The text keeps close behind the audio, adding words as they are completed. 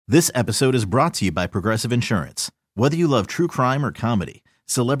This episode is brought to you by Progressive Insurance. Whether you love true crime or comedy,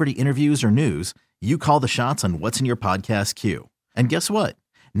 celebrity interviews or news, you call the shots on what's in your podcast queue. And guess what?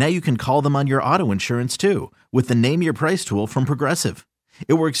 Now you can call them on your auto insurance too with the Name Your Price tool from Progressive.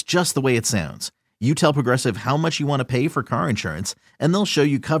 It works just the way it sounds. You tell Progressive how much you want to pay for car insurance, and they'll show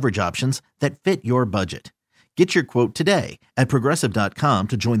you coverage options that fit your budget. Get your quote today at Progressive.com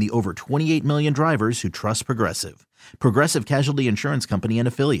to join the over 28 million drivers who trust Progressive. Progressive Casualty Insurance Company and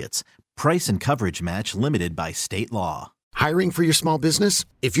Affiliates. Price and coverage match limited by state law. Hiring for your small business?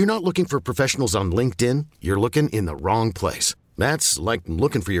 If you're not looking for professionals on LinkedIn, you're looking in the wrong place. That's like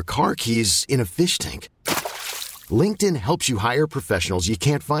looking for your car keys in a fish tank. LinkedIn helps you hire professionals you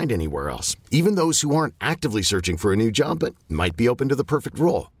can't find anywhere else, even those who aren't actively searching for a new job but might be open to the perfect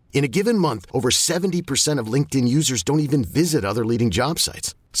role. In a given month, over 70% of LinkedIn users don't even visit other leading job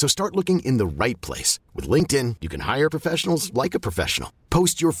sites. So start looking in the right place. With LinkedIn, you can hire professionals like a professional.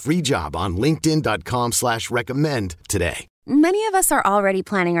 Post your free job on linkedin.com/recommend today. Many of us are already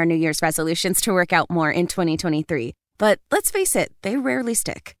planning our New Year's resolutions to work out more in 2023. But let's face it, they rarely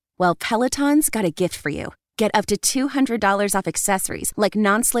stick. Well, Peloton's got a gift for you. Get up to $200 off accessories like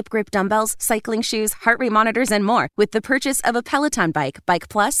non-slip grip dumbbells, cycling shoes, heart rate monitors, and more with the purchase of a Peloton bike, Bike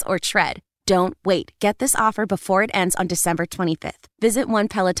Plus, or Tread. Don't wait. Get this offer before it ends on December 25th. Visit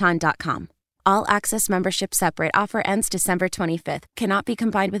onepeloton.com. All access membership separate. Offer ends December 25th. Cannot be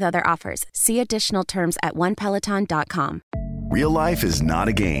combined with other offers. See additional terms at onepeloton.com. Real life is not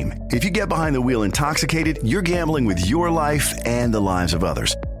a game. If you get behind the wheel intoxicated, you're gambling with your life and the lives of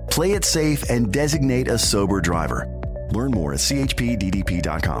others. Play it safe and designate a sober driver. Learn more at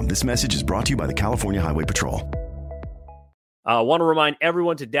chpddp.com. This message is brought to you by the California Highway Patrol. I want to remind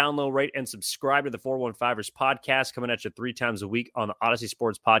everyone to download, rate, and subscribe to the 415ers podcast, coming at you 3 times a week on the Odyssey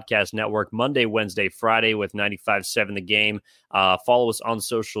Sports Podcast Network, Monday, Wednesday, Friday with 95.7 The Game. Follow us on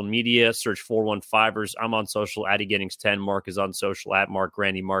social media. Search 415ers. I'm on social, @Gettings10. Mark is on social,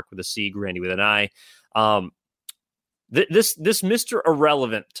 @MarkGrandy, Mark with a C, Grandy with an I. This Mr.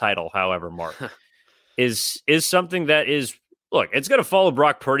 Irrelevant title, however, Mark, is something that is, look, it's going to follow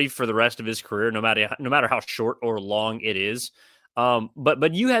Brock Purdy for the rest of his career, no matter how short or long it is.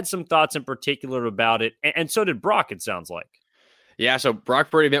 But you had some thoughts in particular about it, and so did Brock, it sounds like. Yeah, so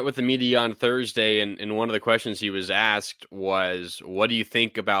Brock Purdy met with the media on Thursday, and one of the questions he was asked was, what do you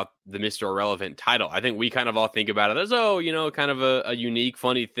think about the Mr. Irrelevant title? I think we kind of all think about it as, kind of a unique,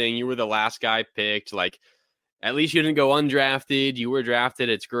 funny thing. You were the last guy picked, like, at least you didn't go undrafted. You were drafted.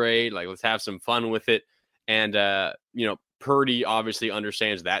 It's great. Like, let's have some fun with it. And, Purdy obviously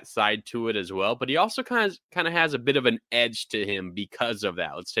understands that side to it as well, but he also kind of has a bit of an edge to him because of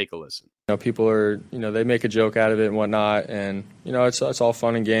that. Let's take a listen. People are, they make a joke out of it and whatnot. And, it's all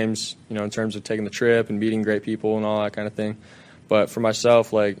fun and games, in terms of taking the trip and meeting great people and all that kind of thing. But for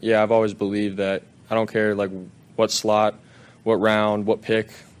myself, I've always believed that I don't care, what slot, what round, what pick,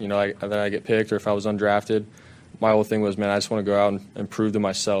 that I get picked, or if I was undrafted. My whole thing was, man, I just want to go out and prove to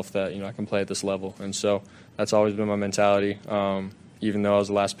myself that, I can play at this level. And so that's always been my mentality. Even though I was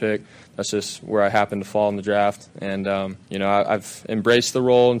the last pick, that's just where I happened to fall in the draft. And, I've embraced the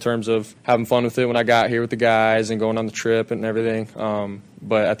role in terms of having fun with it when I got here with the guys and going on the trip and everything.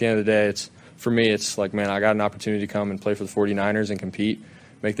 But at the end of the day, for me, it's like, man, I got an opportunity to come and play for the 49ers and compete,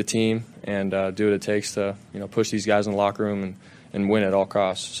 make the team, and do what it takes to, push these guys in the locker room and win at all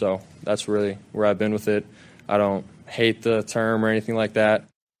costs. So that's really where I've been with it. I don't hate the term or anything like that.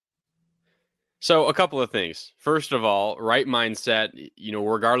 So a couple of things. First of all, right mindset,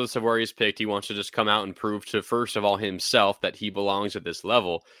 regardless of where he's picked, he wants to just come out and prove to, first of all, himself that he belongs at this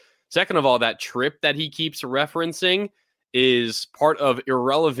level. Second of all, that trip that he keeps referencing is part of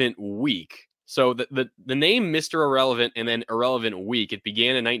Irrelevant Week. So the name Mr. Irrelevant and then Irrelevant Week, it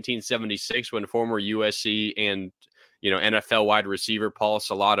began in 1976 when former USC and NFL wide receiver Paul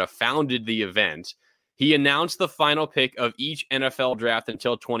Salata founded the event. He announced the final pick of each NFL draft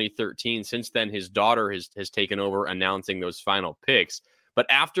until 2013. Since then, his daughter has taken over announcing those final picks. But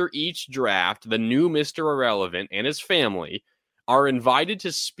after each draft, the new Mr. Irrelevant and his family are invited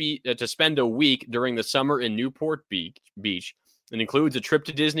to spend a week during the summer in Newport Beach. It includes a trip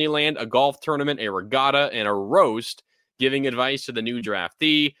to Disneyland, a golf tournament, a regatta, and a roast, giving advice to the new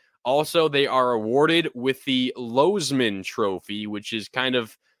draftee. Also, they are awarded with the Lozman Trophy, which is kind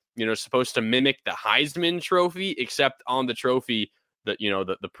of supposed to mimic the Heisman Trophy, except on the trophy, the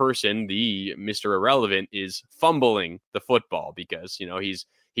person, the Mr. Irrelevant, is fumbling the football because, he's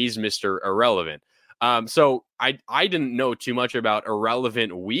Mr. Irrelevant. So I didn't know too much about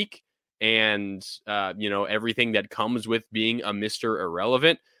Irrelevant Week and, everything that comes with being a Mr.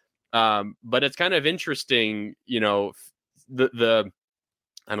 Irrelevant. But it's kind of interesting, the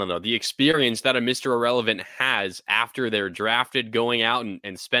I don't know, the experience that a Mr. Irrelevant has after they're drafted, going out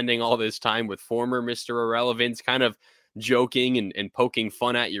and spending all this time with former Mr. Irrelevants, kind of joking and poking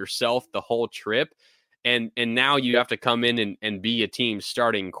fun at yourself the whole trip. And now you have to come in and be a team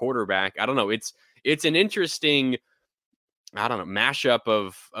starting quarterback. I don't know. It's an interesting, I don't know, mashup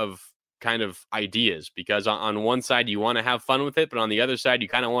of kind of ideas, because on one side you want to have fun with it, but on the other side you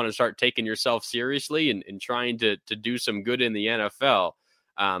kind of want to start taking yourself seriously and trying to do some good in the NFL.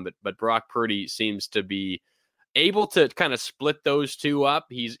 But Brock Purdy seems to be able to kind of split those two up.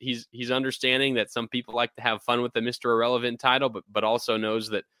 He's understanding that some people like to have fun with the Mr. Irrelevant title, but also knows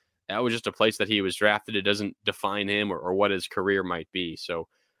that was just a place that he was drafted. It doesn't define him or what his career might be. So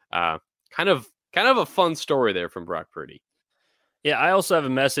kind of a fun story there from Brock Purdy. Yeah, I also have a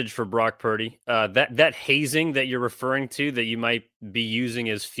message for Brock Purdy. That hazing that you're referring to, that you might be using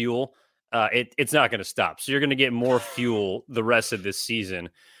as fuel, it's not going to stop. So you're going to get more fuel the rest of this season.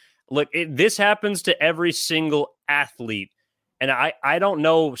 Look, this happens to every single athlete. And I don't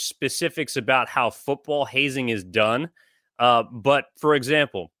know specifics about how football hazing is done. But, for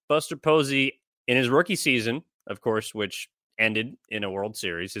example, Buster Posey in his rookie season, of course, which ended in a World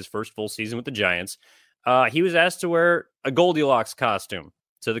Series, his first full season with the Giants, he was asked to wear a Goldilocks costume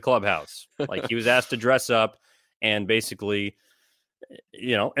to the clubhouse. Like, he was asked to dress up and basically,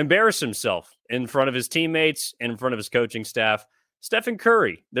 embarrass himself in front of his teammates, in front of his coaching staff. Stephen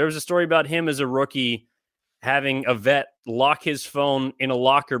Curry, there was a story about him as a rookie having a vet lock his phone in a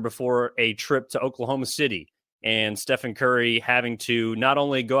locker before a trip to Oklahoma City. And Stephen Curry having to not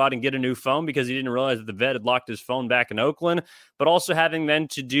only go out and get a new phone because he didn't realize that the vet had locked his phone back in Oakland, but also having then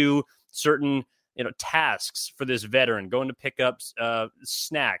to do certain tasks for this veteran, going to pick up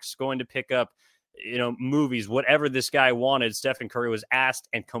snacks, going to pick up movies, whatever this guy wanted, Stephen Curry was asked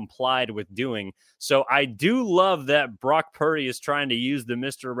and complied with doing. So I do love that Brock Purdy is trying to use the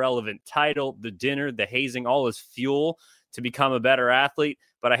Mr. Irrelevant title, the dinner, the hazing, all as fuel to become a better athlete.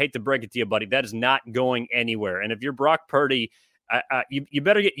 But I hate to break it to you, buddy, that is not going anywhere. And if you're Brock Purdy, you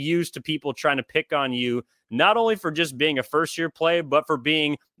better get used to people trying to pick on you, not only for just being a first-year player, but for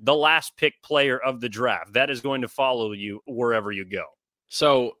being the last pick player of the draft. That is going to follow you wherever you go.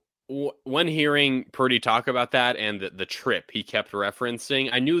 So when hearing Purdy talk about that and the trip he kept referencing,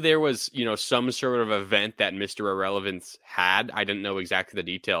 I knew there was, some sort of event that Mr. Irrelevance had. I didn't know exactly the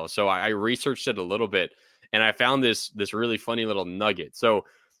details. So I researched it a little bit, and I found this really funny little nugget. So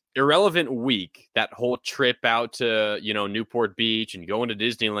Irrelevant Week, that whole trip out to, Newport Beach and going to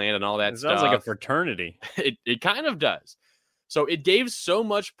Disneyland and all that stuff. Sounds like a fraternity. It kind of does. So it gave so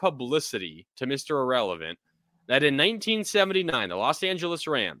much publicity to Mr. Irrelevant that in 1979, the Los Angeles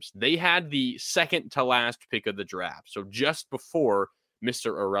Rams, they had the second to last pick of the draft. So just before Mr.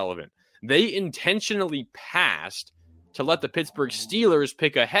 Irrelevant, they intentionally passed to let the Pittsburgh Steelers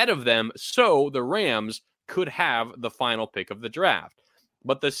pick ahead of them so the Rams could have the final pick of the draft.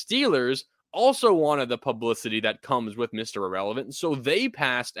 But the Steelers also wanted the publicity that comes with Mr. Irrelevant, so they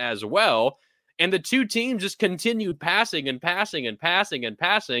passed as well. And the two teams just continued passing and passing and passing and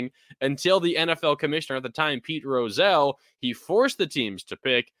passing until the NFL commissioner at the time, Pete Rozelle, he forced the teams to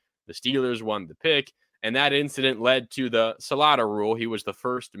pick. The Steelers won the pick, and that incident led to the Salata rule. He was the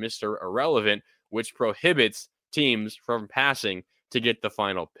first Mr. Irrelevant, which prohibits teams from passing to get the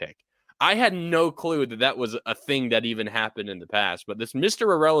final pick. I had no clue that was a thing that even happened in the past, but this Mr.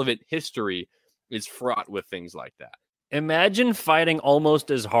 Irrelevant history is fraught with things like that. Imagine fighting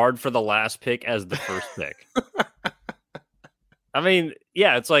almost as hard for the last pick as the first pick. I mean,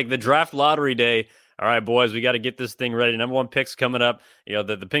 yeah, it's like the draft lottery day. All right, boys, we got to get this thing ready. Number one pick's coming up.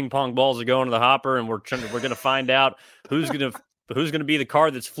 The ping pong balls are going to the hopper, and we're going to find out who's going to be the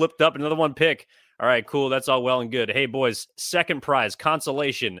card that's flipped up. Another one pick. All right, cool. That's all well and good. Hey, boys, second prize,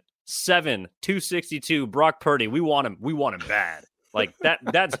 consolation, 262. Brock Purdy. We want him. We want him bad. Like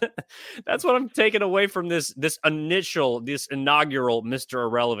that's what I'm taking away from this inaugural Mr.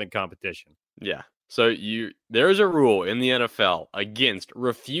 Irrelevant competition. Yeah. So there's a rule in the NFL against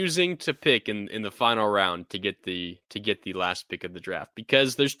refusing to pick in the final round to get the last pick of the draft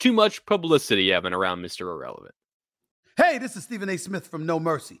because there's too much publicity having around Mr. Irrelevant. Hey, this is Stephen A. Smith from No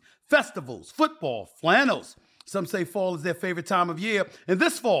Mercy. Festivals, football, flannels. Some say fall is their favorite time of year. And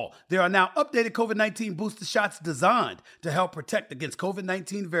this fall, there are now updated COVID-19 booster shots designed to help protect against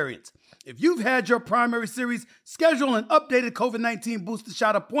COVID-19 variants. If you've had your primary series, schedule an updated COVID-19 booster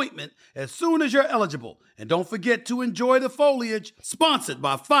shot appointment as soon as you're eligible. And don't forget to enjoy the foliage, sponsored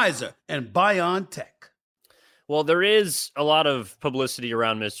by Pfizer and BioNTech. Well, there is a lot of publicity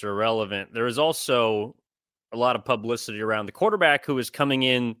around Mr. Irrelevant. There is also a lot of publicity around the quarterback who is coming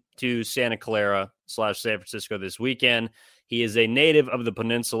in to Santa Clara / San Francisco this weekend. He is a native of the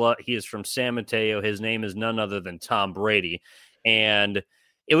peninsula. He is from San Mateo. His name is none other than Tom Brady. And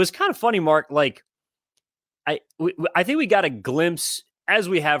it was kind of funny, Mark. Like, I think we got a glimpse, as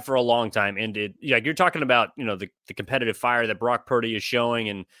we have for a long time, into, like, you're talking about, the competitive fire that Brock Purdy is showing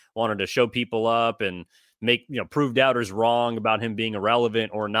and wanted to show people up and make, prove doubters wrong about him being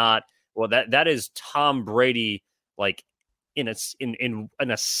irrelevant or not. Well, that is Tom Brady, like, in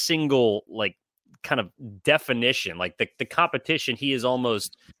a single, like, kind of definition. Like, the competition he is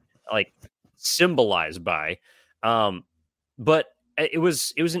almost like symbolized by. But it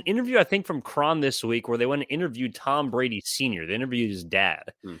was an interview, I think, from Cron this week where they went and interviewed Tom Brady Sr. They interviewed his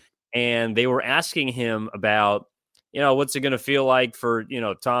dad, and they were asking him about, what's it going to feel like for,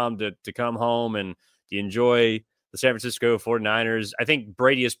 Tom to come home, and do you enjoy the San Francisco 49ers? I think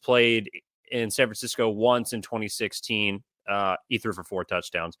Brady has played in San Francisco once in 2016. He threw for 4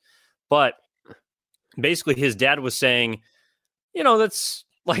 touchdowns. But basically his dad was saying, let's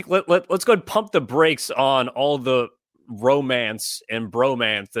like, let's go and pump the brakes on all the romance and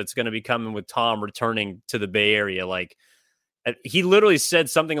bromance that's going to be coming with Tom returning to the Bay Area. Like, he literally said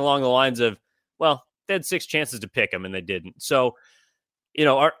something along the lines of, well, they had 6 chances to pick him and they didn't. So,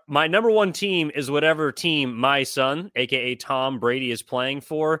 my number one team is whatever team my son, aka Tom Brady, is playing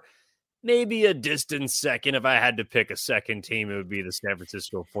for. Maybe a distant second. If I had to pick a second team, it would be the San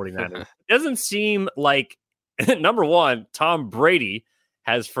Francisco 49ers. It doesn't seem like, number one, Tom Brady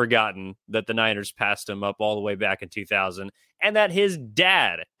has forgotten that the Niners passed him up all the way back in 2000, and that his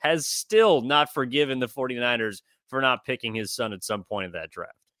dad has still not forgiven the 49ers for not picking his son at some point in that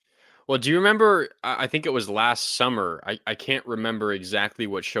draft. Well, do you remember, I think it was last summer, I can't remember exactly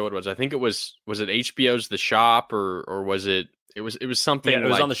what show it was. I think it was it HBO's The Shop, or was it was something. Yeah, it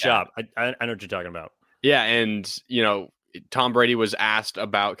was like on The that. Shop. I know what you're talking about. Yeah, and, Tom Brady was asked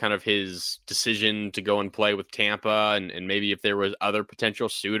about kind of his decision to go and play with Tampa, and maybe if there was other potential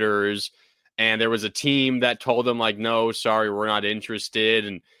suitors, and there was a team that told him, like, no, sorry, we're not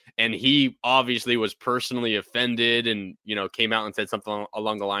interested, and he obviously was personally offended, and came out and said something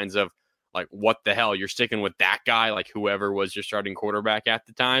along the lines of, like, what the hell, you're sticking with that guy, like whoever was your starting quarterback at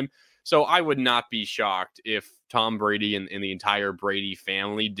the time. So I would not be shocked if Tom Brady and the entire Brady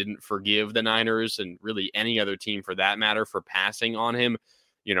family didn't forgive the Niners, and really any other team for that matter, for passing on him,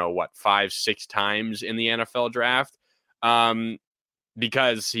 5-6 times in the NFL draft.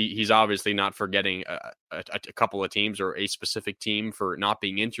 Because he's obviously not forgetting a couple of teams or a specific team for not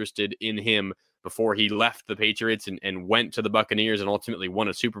being interested in him before he left the Patriots and went to the Buccaneers and ultimately won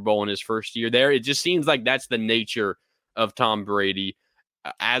a Super Bowl in his first year there. It just seems like that's the nature of Tom Brady.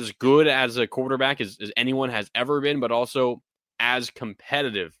 As good as a quarterback as anyone has ever been, but also as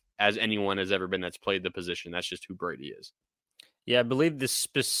competitive as anyone has ever been that's played the position. That's just who Brady is. Yeah, I believe the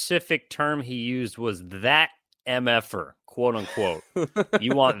specific term he used was that MFer, quote unquote.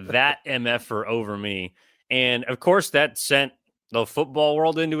 You want that MFer over me. And of course, that sent the football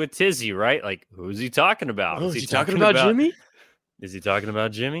world into a tizzy, right? Like, who's he talking about? Is he talking about Jimmy? Is he talking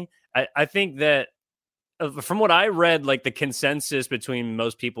about Jimmy? I think that from what I read, like, the consensus between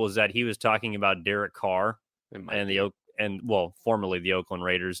most people is that he was talking about Derek Carr and formerly the Oakland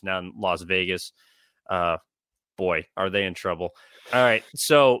Raiders, now in Las Vegas. Boy, are they in trouble. All right.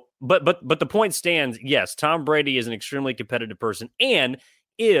 So, but the point stands. Yes, Tom Brady is an extremely competitive person. And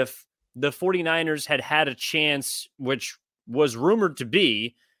if the 49ers had a chance, which was rumored to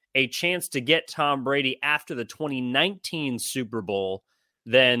be a chance to get Tom Brady after the 2019 Super Bowl,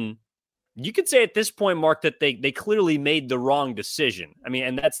 then you could say at this point, Mark, that they clearly made the wrong decision. I mean,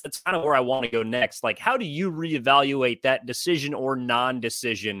 and that's kind of where I want to go next. Like, how do you reevaluate that decision or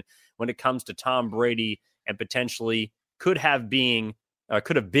non-decision when it comes to Tom Brady and potentially could have been a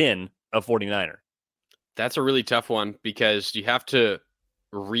 49er? That's a really tough one, because you have to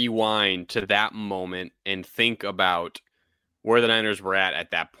rewind to that moment and think about where the Niners were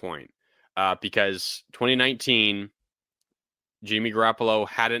at that point. Because 2019, Jimmy Garoppolo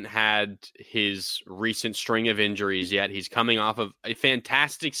hadn't had his recent string of injuries yet. He's coming off of a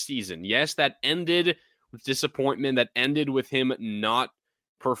fantastic season. Yes, that ended with disappointment. That ended with him not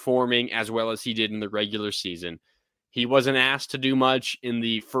performing as well as he did in the regular season. He wasn't asked to do much in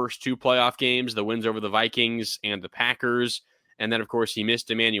the first 2 playoff games, the wins over the Vikings and the Packers. And then, of course, he missed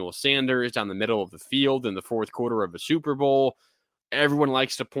Emmanuel Sanders down the middle of the field in the fourth quarter of a Super Bowl. Everyone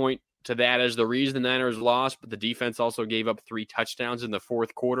likes to point to that as the reason the Niners lost, but the defense also gave up 3 touchdowns in the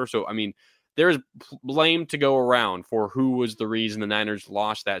fourth quarter. So, I mean, there's blame to go around for who was the reason the Niners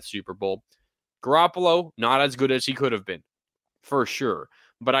lost that Super Bowl. Garoppolo, not as good as he could have been, for sure.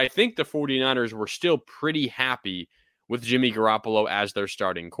 But I think the 49ers were still pretty happy with Jimmy Garoppolo as their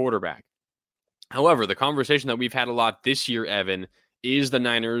starting quarterback. However, the conversation that we've had a lot this year, Evan, is the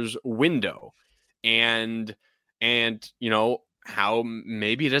Niners window and how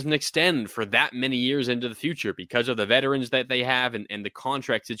maybe it doesn't extend for that many years into the future because of the veterans that they have and the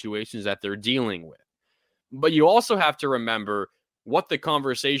contract situations that they're dealing with. But you also have to remember what the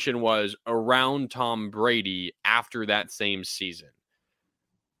conversation was around Tom Brady after that same season.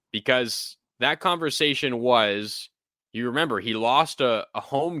 Because that conversation was, you remember, he lost a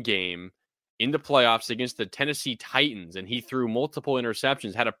home game in the playoffs against the Tennessee Titans, and he threw multiple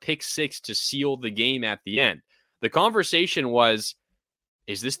interceptions, had a pick six to seal the game at the end. The conversation was,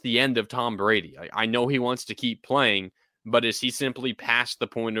 is this the end of Tom Brady? I know he wants to keep playing, but is he simply past the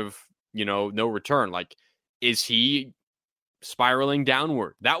point of, no return? Like, is he spiraling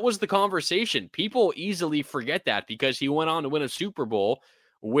downward? That was the conversation. People easily forget that because he went on to win a Super Bowl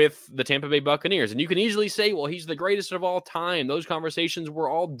with the Tampa Bay Buccaneers. And you can easily say, well, he's the greatest of all time. Those conversations were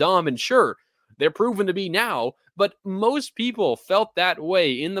all dumb. And sure, they're proven to be now, but most people felt that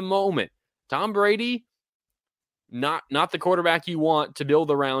way in the moment. Tom Brady, not the quarterback you want to build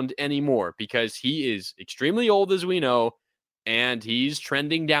around anymore because he is extremely old, as we know, and he's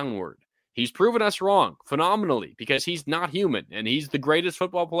trending downward. He's proven us wrong phenomenally because he's not human and he's the greatest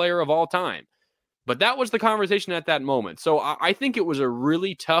football player of all time. But that was the conversation at that moment. So I think it was a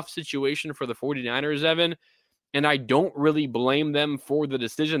really tough situation for the 49ers, Evan, and I don't really blame them for the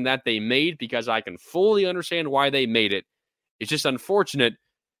decision that they made because I can fully understand why they made it. It's just unfortunate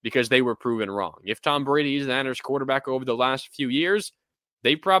because they were proven wrong. If Tom Brady is the Niners quarterback over the last few years,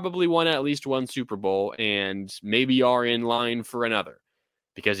 they probably won at least one Super Bowl and maybe are in line for another.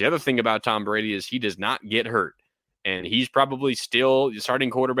 Because the other thing about Tom Brady is he does not get hurt. And he's probably still the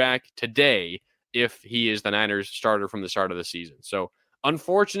starting quarterback today if he is the Niners starter from the start of the season. So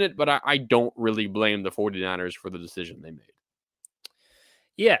unfortunate, but I don't really blame the 49ers for the decision they made.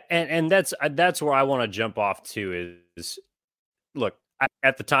 Yeah, and that's where I want to jump off to is, look,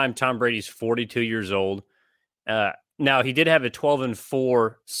 at the time, Tom Brady's 42 years old. Now, he did have a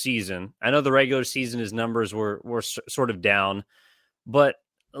 12-4 season. I know the regular season, his numbers were sort of down. But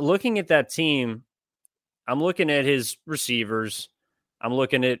looking at that team, I'm looking at his receivers. I'm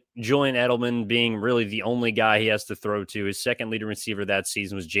looking at Julian Edelman being really the only guy he has to throw to. His second leading receiver that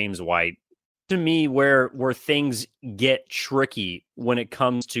season was James White. To me, where things get tricky when it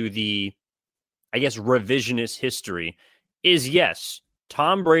comes to the, I guess, revisionist history is, yes,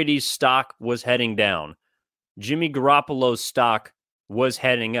 Tom Brady's stock was heading down. Jimmy Garoppolo's stock was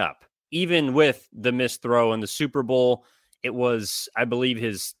heading up. Even with the missed throw in the Super Bowl, it was, I believe,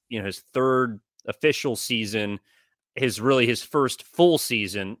 his third official season, his first full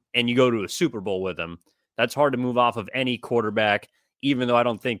season, and you go to a Super Bowl with him. That's hard to move off of any quarterback, even though I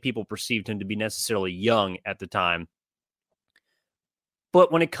don't think people perceived him to be necessarily young at the time.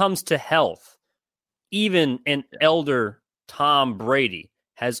 But when it comes to health, even an elder Tom Brady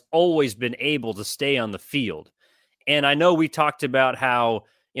has always been able to stay on the field. And I know we talked about how,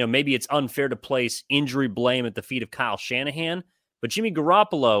 maybe it's unfair to place injury blame at the feet of Kyle Shanahan, but Jimmy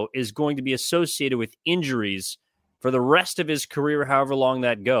Garoppolo is going to be associated with injuries for the rest of his career, however long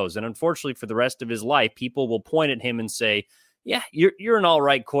that goes. And unfortunately, for the rest of his life, people will point at him and say, yeah, you're an all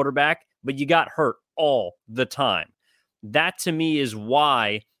right quarterback, but you got hurt all the time. That, to me, is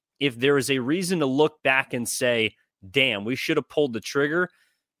why, if there is a reason to look back and say, damn, we should have pulled the trigger,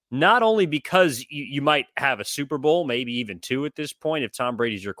 not only because you might have a Super Bowl, maybe even two at this point if Tom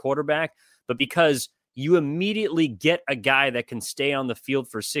Brady's your quarterback, but because you immediately get a guy that can stay on the field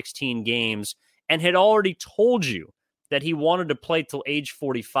for 16 games and had already told you that he wanted to play till age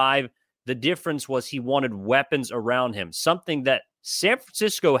 45. The difference was he wanted weapons around him, something that San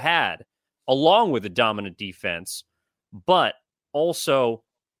Francisco had, along with a dominant defense, but also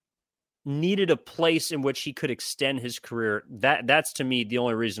needed a place in which he could extend his career. That's, to me, the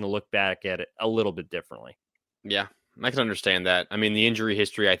only reason to look back at it a little bit differently. Yeah, I can understand that. I mean, the injury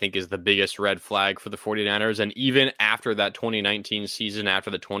history, I think, is the biggest red flag for the 49ers. And even after that 2019 season, after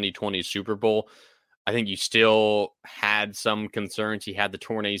the 2020 Super Bowl, I think you still had some concerns. He had the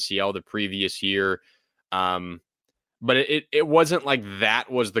torn ACL the previous year. But it wasn't like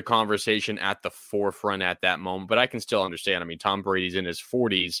that was the conversation at the forefront at that moment. But I can still understand. I mean, Tom Brady's in his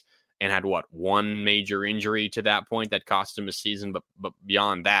 40s and had, one major injury to that point that cost him a season. But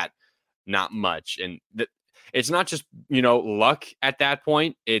beyond that, not much. And it's not just, luck at that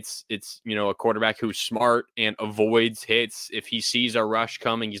point. It's a quarterback who's smart and avoids hits. If he sees a rush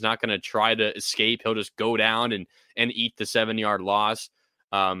coming, he's not going to try to escape. He'll just go down and eat the 7-yard loss.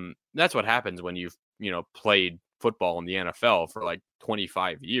 That's what happens when you've, played football in the NFL for like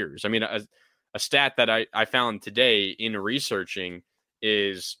 25 years. I mean, a stat that I found today in researching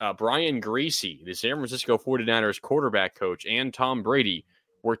is Brian Griese, the San Francisco 49ers quarterback coach, and Tom Brady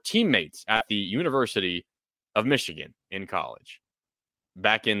were teammates at the University of Michigan in college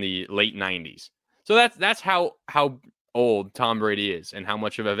back in the late 90s. So that's how old Tom Brady is and how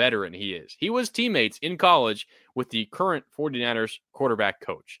much of a veteran he is. He was teammates in college with the current 49ers quarterback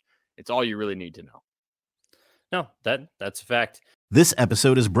coach. It's all you really need to know. No, that's a fact. This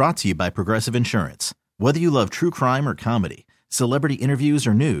episode is brought to you by Progressive Insurance. Whether you love true crime or comedy, celebrity interviews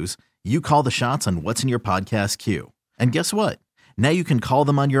or news, you call the shots on what's in your podcast queue. And guess what? Now you can call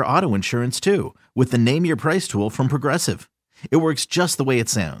them on your auto insurance too with the Name Your Price tool from Progressive. It works just the way it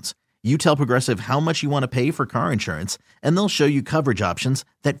sounds. You tell Progressive how much you want to pay for car insurance, and they'll show you coverage options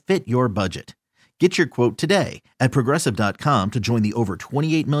that fit your budget. Get your quote today at Progressive.com to join the over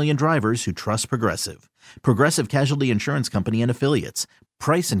 28 million drivers who trust Progressive. Progressive Casualty Insurance Company and Affiliates.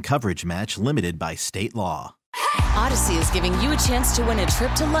 Price and coverage match limited by state law. Odyssey is giving you a chance to win a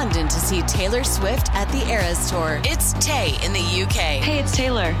trip to London to see Taylor Swift at the Eras Tour. It's Tay in the UK. Hey, it's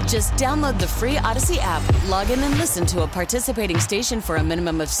Taylor. Just download the free Odyssey app, log in and listen to a participating station for a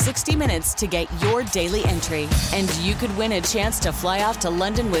minimum of 60 minutes to get your daily entry. And you could win a chance to fly off to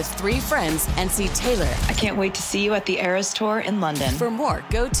London with 3 friends and see Taylor. I can't wait to see you at the Eras Tour in London. For more,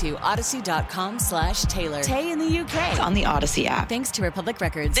 go to odyssey.com/Taylor. Tay in the UK. It's on the Odyssey app. Thanks to Republic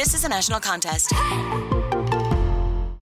Records. This is a national contest.